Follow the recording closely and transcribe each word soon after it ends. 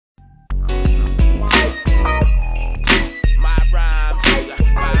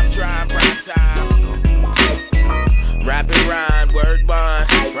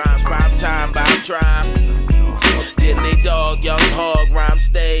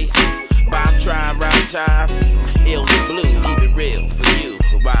time, ill and blue, keep it real for you.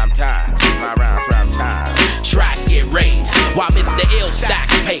 Rhyme time, my rhymes rhyme time. Tracks get raped while Mr. Ill stacks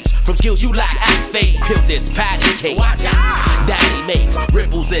papes. From skills you lack, act fade, peel this patty cake. Watch out, daddy makes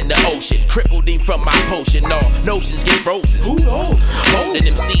ripples in the ocean. Crippled him from my potion, all notions get frozen. Who knows? Holding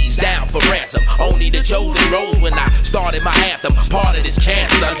them seas down for ransom. Only the chosen rose when I started my anthem. Part of this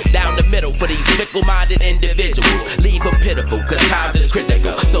cancer, down the middle for these fickle-minded individuals. Leave them pitiful, cause times is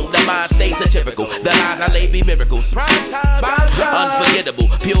critical. So the mind stays typical. The lines I lay be miracles. Unforgettable,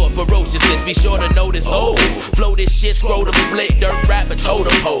 pure ferociousness. Be sure to notice. Oh, flow this shit, scrotum split, dirt rapper,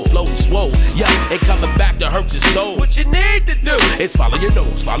 totem pole, floating swole. Yeah, and coming back to hurt your soul. What you need to do is follow your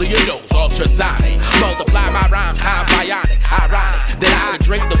nose, ultrasonic. Multiply my rhymes, times bionic. Ironic that I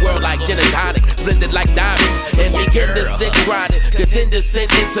drink the world like gin and tonic, splendid like diamonds, and begin to sit grinding. Contend to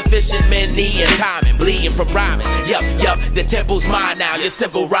send insufficient men, need and timing, bleeding from rhyming. Yup, the temple's mine now. Your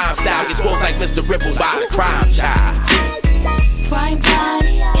simple rhyme style gets exposed like Mr. Ripple by the crime child. Primetime,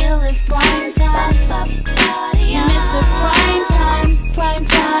 ill is primetime. Mr. Primetime,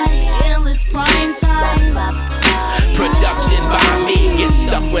 ill is primetime. Production by me, get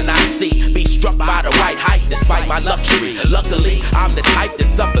stuck when I see. Be struck by the right height despite my luxury. Luckily, I'm the type to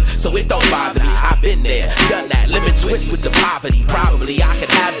suffer, so it don't bother me. I've been there, done that, limit twist with the poverty. Probably I could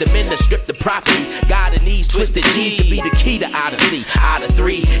have the men to strip the property. God in these twisted G's to be the key to Odyssey. Out of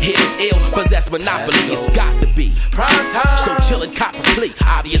 3, hitters ill, possess monopoly. It's got to be prime time, so chill and cop a plea.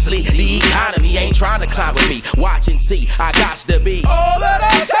 Obviously, the economy ain't trying to climb with me. Watch and see, I got to be all that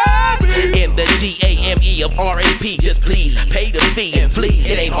I can be. In the GAME of RAP, just please pay the fee and flee.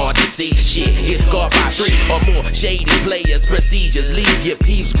 It ain't hard to see. Shit, get scored by 3 or more shady players. Procedures leave your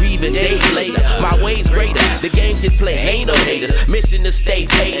peeps grieving days later. My way's greater, the game can play, ain't no haters. Mission to stay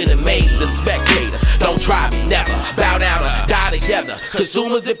paid and amaze the spectators. Don't try me, never bow down or die together.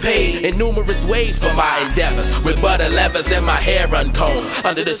 Consumers that paid in numerous ways for my endeavors. With butter levers and my hair uncombed.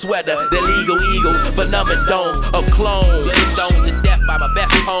 Under the sweater, the legal eagle for numbing domes of clones. Stoned to death by my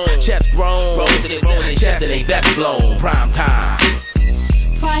best poem. Chest grown, rose in it, chest in a vest blown. Prime time.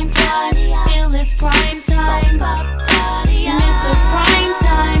 Primetime, ill is primetime. Mr.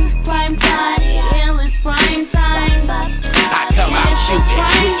 Primetime, ill is primetime. I come out shooting,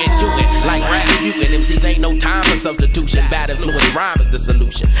 rootin' to it like Rasputin. MCs ain't no time for substitution. Bad influence rhyme is the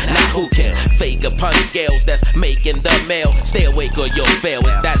solution. Now who can fake a pun scales that's making the mail? Stay awake or you'll fail.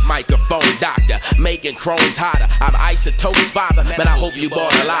 It's that microphone doctor making chromes hotter. I'm Isotope's father, man. I hope you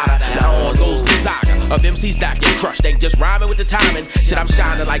bought a lot. Now on goes the saga of MCs that get crushed. Ain't just rhyming with the timing. Shit, I'm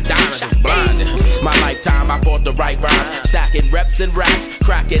shining like diamonds. It's blinding. My lifetime, I bought the right rhyme. Stacking reps and raps,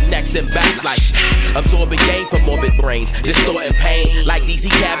 cracking necks and backs like absorbing game for morbid brains. Distorting pain like DC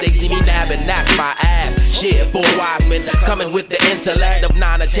Cab. They see me nabbing, that's my ass. Shit, 4 wise men coming with the intellect of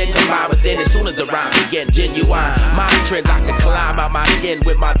 9 or 10 combined within. As soon as the rhyme begin, genuine mind trends. I can climb out my skin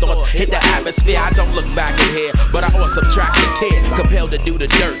with my thoughts, hit the atmosphere. I don't look back in here, but I also subtract the tear. Compelled to do the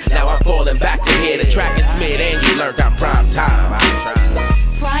dirt, now I'm falling back to here. The track is smeared and you learned I'm prime time.